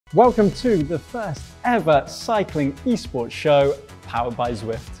Welcome to the first ever Cycling Esports Show powered by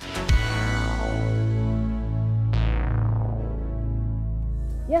Zwift.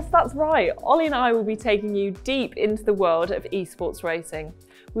 Yes, that's right. Ollie and I will be taking you deep into the world of esports racing.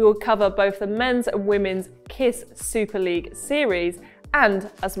 We will cover both the men's and women's KISS Super League series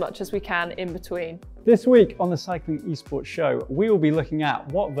and as much as we can in between. This week on the Cycling Esports Show, we will be looking at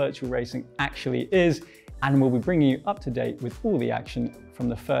what virtual racing actually is, and we'll be bringing you up to date with all the action from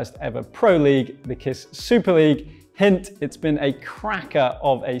the first ever Pro League, the KISS Super League. Hint, it's been a cracker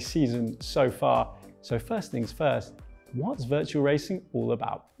of a season so far. So first things first, what's virtual racing all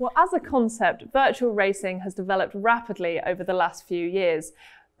about? Well, as a concept, virtual racing has developed rapidly over the last few years.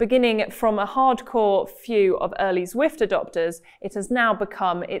 Beginning from a hardcore few of early Zwift adopters, it has now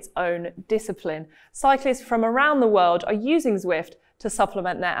become its own discipline. Cyclists from around the world are using Zwift to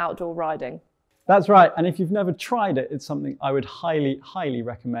supplement their outdoor riding. That's right, and if you've never tried it, it's something I would highly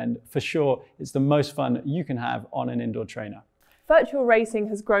recommend. For sure, it's the most fun you can have on an indoor trainer. Virtual racing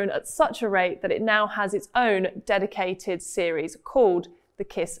has grown at such a rate that it now has its own dedicated series called the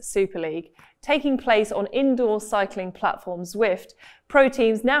KISS Super League. Taking place on indoor cycling platform Zwift, pro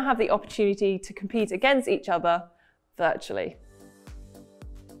teams now have the opportunity to compete against each other virtually.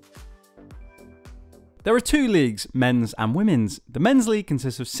 There are two leagues, men's and women's. The men's league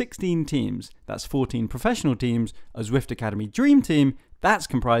consists of 16 teams. That's 14 professional teams, a Zwift Academy Dream Team, that's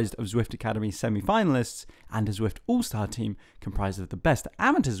comprised of Zwift Academy semi-finalists, and a Zwift All-Star team comprised of the best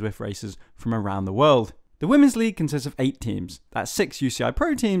amateur Zwift racers from around the world. The women's league consists of 8 teams. That's 6 UCI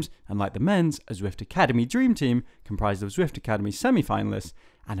Pro teams, and like the men's, a Zwift Academy Dream Team comprised of Zwift Academy semi-finalists,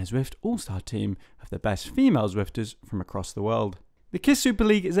 and a Zwift All-Star team of the best female Zwifters from across the world. The KISS Super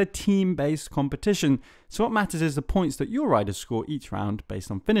League is a team-based competition, so what matters is the points that your riders score each round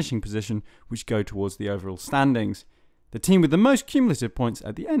based on finishing position, which go towards the overall standings. The team with the most cumulative points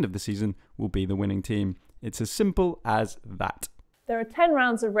at the end of the season will be the winning team. It's as simple as that. There are 10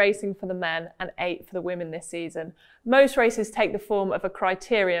 rounds of racing for the men and 8 for the women this season. Most races take the form of a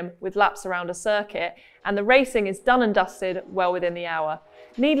criterium with laps around a circuit, and the racing is done and dusted well within the hour.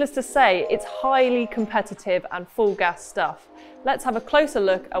 Needless to say, it's highly competitive and full gas stuff. Let's have a closer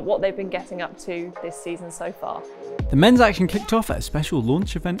look at what they've been getting up to this season so far. The men's action kicked off at a special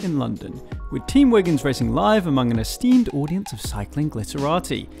launch event in London, with Team Wiggins racing live among an esteemed audience of cycling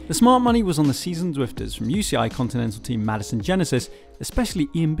glitterati. The smart money was on the seasoned Zwifters from UCI Continental Team Madison Genesis, especially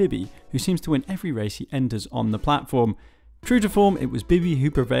Ian Bibby, who seems to win every race he enters on the platform. True to form, it was Bibby who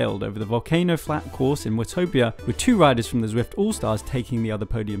prevailed over the Volcano Flat course in Watopia, with 2 riders from the Zwift All-Stars taking the other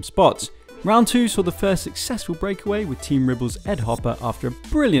podium spots. Round 2 saw the first successful breakaway with Team Ribble's Ed Hopper after a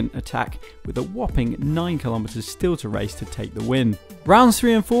brilliant attack with a whopping 9 kilometers still to race to take the win. Rounds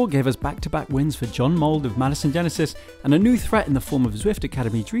 3 and 4 gave us back-to-back wins for John Mould of Madison Genesis and a new threat in the form of Zwift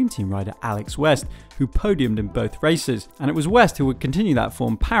Academy Dream Team rider Alex West, who podiumed in both races. And it was West who would continue that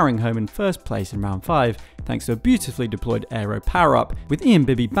form, powering home in first place in round 5 thanks to a beautifully deployed aero power-up, with Ian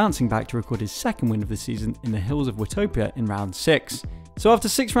Bibby bouncing back to record his second win of the season in the hills of Watopia in round 6. So after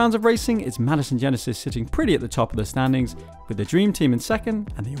 6 rounds of racing, it's Madison Genesis sitting pretty at the top of the standings, with the Dream Team in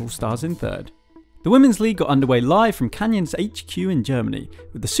second and the All-Stars in third. The Women's League got underway live from Canyon's HQ in Germany,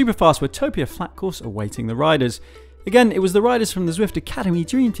 with the superfast Watopia flat course awaiting the riders. Again, it was the riders from the Zwift Academy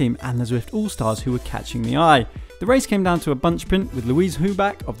Dream Team and the Zwift All-Stars who were catching the eye. The race came down to a bunch print, with Louise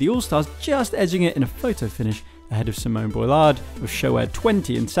Huback of the All-Stars just edging it in a photo finish ahead of Simone Boillard of Showair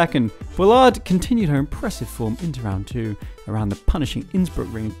 20 in second. Boillard continued her impressive form into round 2 around the punishing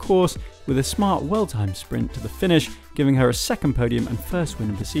Innsbruck Ring course with a smart, well-timed sprint to the finish, giving her a second podium and first win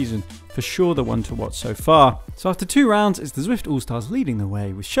of the season, for sure the one to watch so far. So after 2 rounds, it's the Zwift All-Stars leading the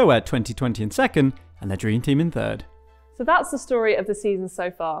way with Showair 2020 in second and the Dream Team in third. So that's the story of the season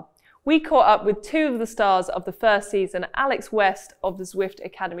so far. We caught up with 2 of the stars of the first season, Alex West of the Zwift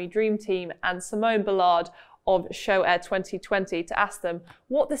Academy Dream Team and Simone Boillard of Showair 2020, to ask them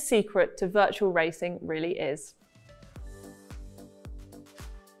what the secret to virtual racing really is.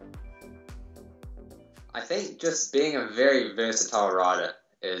 I think just being a very versatile rider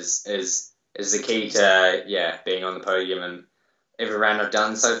is the key to being on the podium and every round I've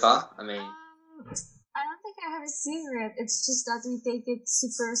done so far. I mean, I don't think I have a secret. It's just that we take it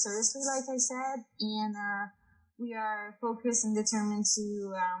super seriously, like I said, and we are focused and determined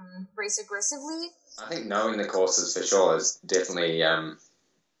to race aggressively. I think knowing the courses for sure is definitely a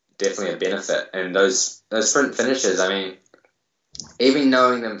benefit. And those sprint finishes, I mean, even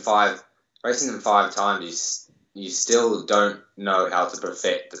knowing them racing them 5 times, you still don't know how to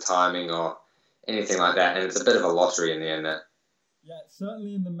perfect the timing or anything like that, and it's a bit of a lottery in the end there. Yeah,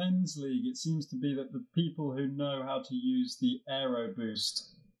 certainly in the men's league, it seems to be that the people who know how to use the aero boost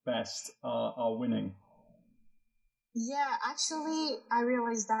best are winning? Yeah, actually, I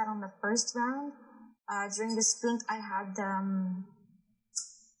realized that on the first round. During the sprint, I had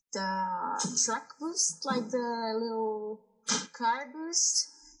the truck boost, like the little car boost,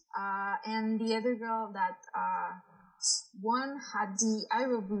 and the other girl that won had the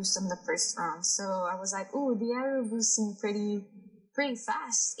aero boost on the first round. So I was like, "Oh, the aero boost seemed pretty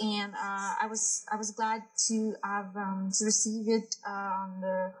fast," and I was glad to have to receive it on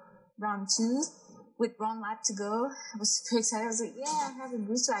the round 2 with one lap to go. I was super excited. I was like, "Yeah, I have a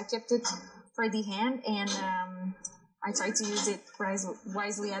boost," so I kept it for the hand, and I tried to use it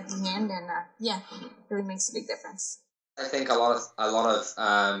wisely at the end, and yeah, it really makes a big difference. I think a lot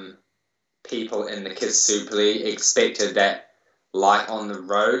of people in the Kids Super League expected that, like on the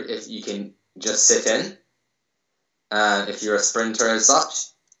road, if you can just sit in, if you're a sprinter as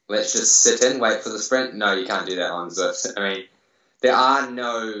such, let's just sit in, wait for the sprint. No, you can't do that on Zwift. I mean, there are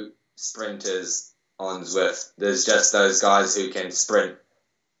no sprinters on Zwift. There's just those guys who can sprint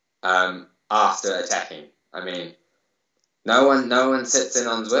after attacking. I mean, no one sits in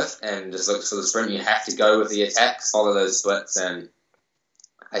on Zwift and just looks for the sprint. You have to go with the attacks, follow those splits, and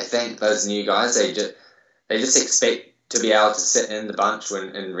I think those new guys, they just expect to be able to sit in the bunch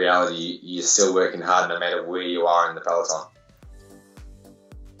when in reality you're still working hard no matter where you are in the peloton.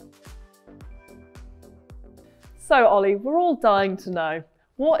 So Ollie, we're all dying to know,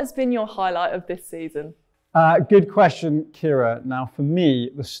 what has been your highlight of this season? Good question, Kira. Now, for me,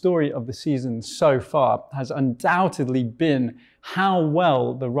 the story of the season so far has undoubtedly been how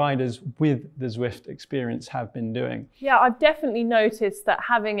well the riders with the Zwift experience have been doing. Yeah, I've definitely noticed that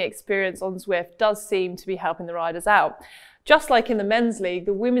having experience on Zwift does seem to be helping the riders out. Just like in the men's league,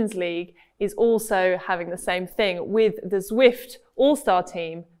 the women's league is also having the same thing, with the Zwift All-Star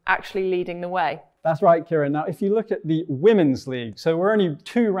team actually leading the way. That's right, Kira. Now, if you look at the women's league, so we're only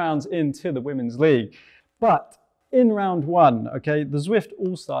 2 rounds into the women's league, but in round 1, okay, the Zwift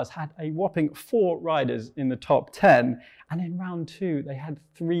All-Stars had a whopping 4 riders in the top 10, and in round 2, they had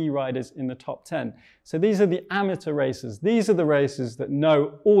 3 riders in the top 10. So these are the amateur racers. These are the racers that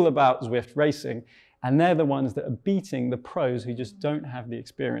know all about Zwift racing, and they're the ones that are beating the pros who just don't have the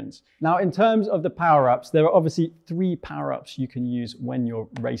experience. Now, in terms of the power-ups, there are obviously 3 power-ups you can use when you're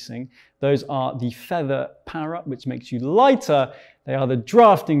racing. Those are the feather power-up, which makes you lighter. They are the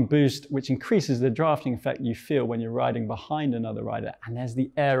drafting boost, which increases the drafting effect you feel when you're riding behind another rider. And there's the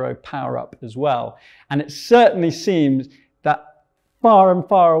aero power-up as well. And it certainly seems that far and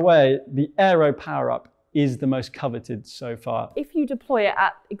far away, the aero power-up is the most coveted so far. If you deploy it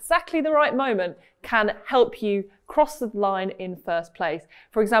at exactly the right moment, can help you cross the line in first place.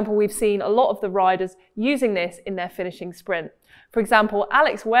 For example, we've seen a lot of the riders using this in their finishing sprint. For example,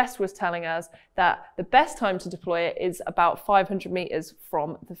 Alex West was telling us that the best time to deploy it is about 500 meters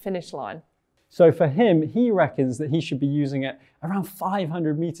from the finish line. So for him, he reckons that he should be using it around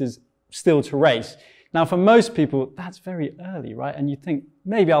 500 meters still to race. Now, for most people, that's very early, right? And you think,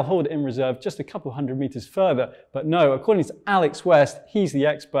 maybe I'll hold it in reserve just a couple 100 meters further. But no, according to Alex West, he's the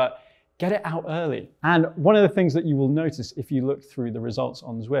expert, get it out early. And one of the things that you will notice if you look through the results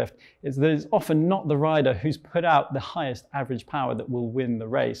on Zwift is that it's often not the rider who's put out the highest average power that will win the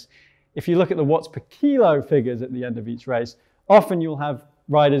race. If you look at the watts per kilo figures at the end of each race, often you'll have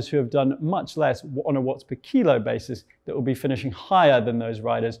riders who have done much less on a watts per kilo basis that will be finishing higher than those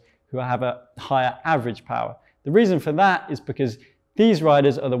riders who have a higher average power. The reason for that is because these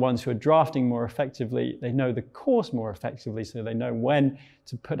riders are the ones who are drafting more effectively. They know the course more effectively, so they know when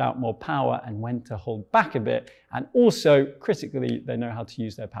to put out more power and when to hold back a bit. And also, critically, they know how to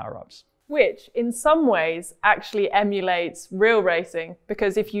use their power-ups. Which, in some ways, actually emulates real racing,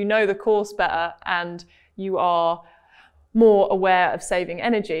 because if you know the course better and you are more aware of saving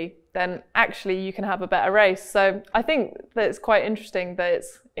energy, then actually you can have a better race. So I think that it's quite interesting that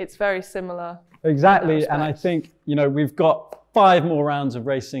it's very similar. Exactly, and I think, you know, we've got 5 more rounds of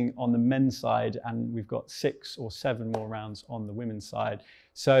racing on the men's side, and we've got 6 or 7 more rounds on the women's side.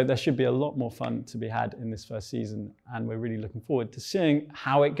 So there should be a lot more fun to be had in this first season, and we're really looking forward to seeing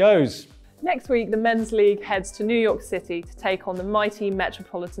how it goes. Next week, the Men's League heads to New York City to take on the mighty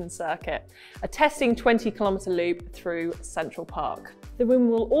Metropolitan Circuit, a testing 20-kilometre loop through Central Park. The women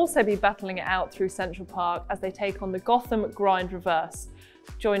will also be battling it out through Central Park as they take on the Gotham Grind Reverse.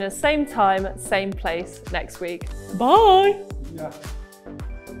 Join us same time, same place next week. Bye! Yeah.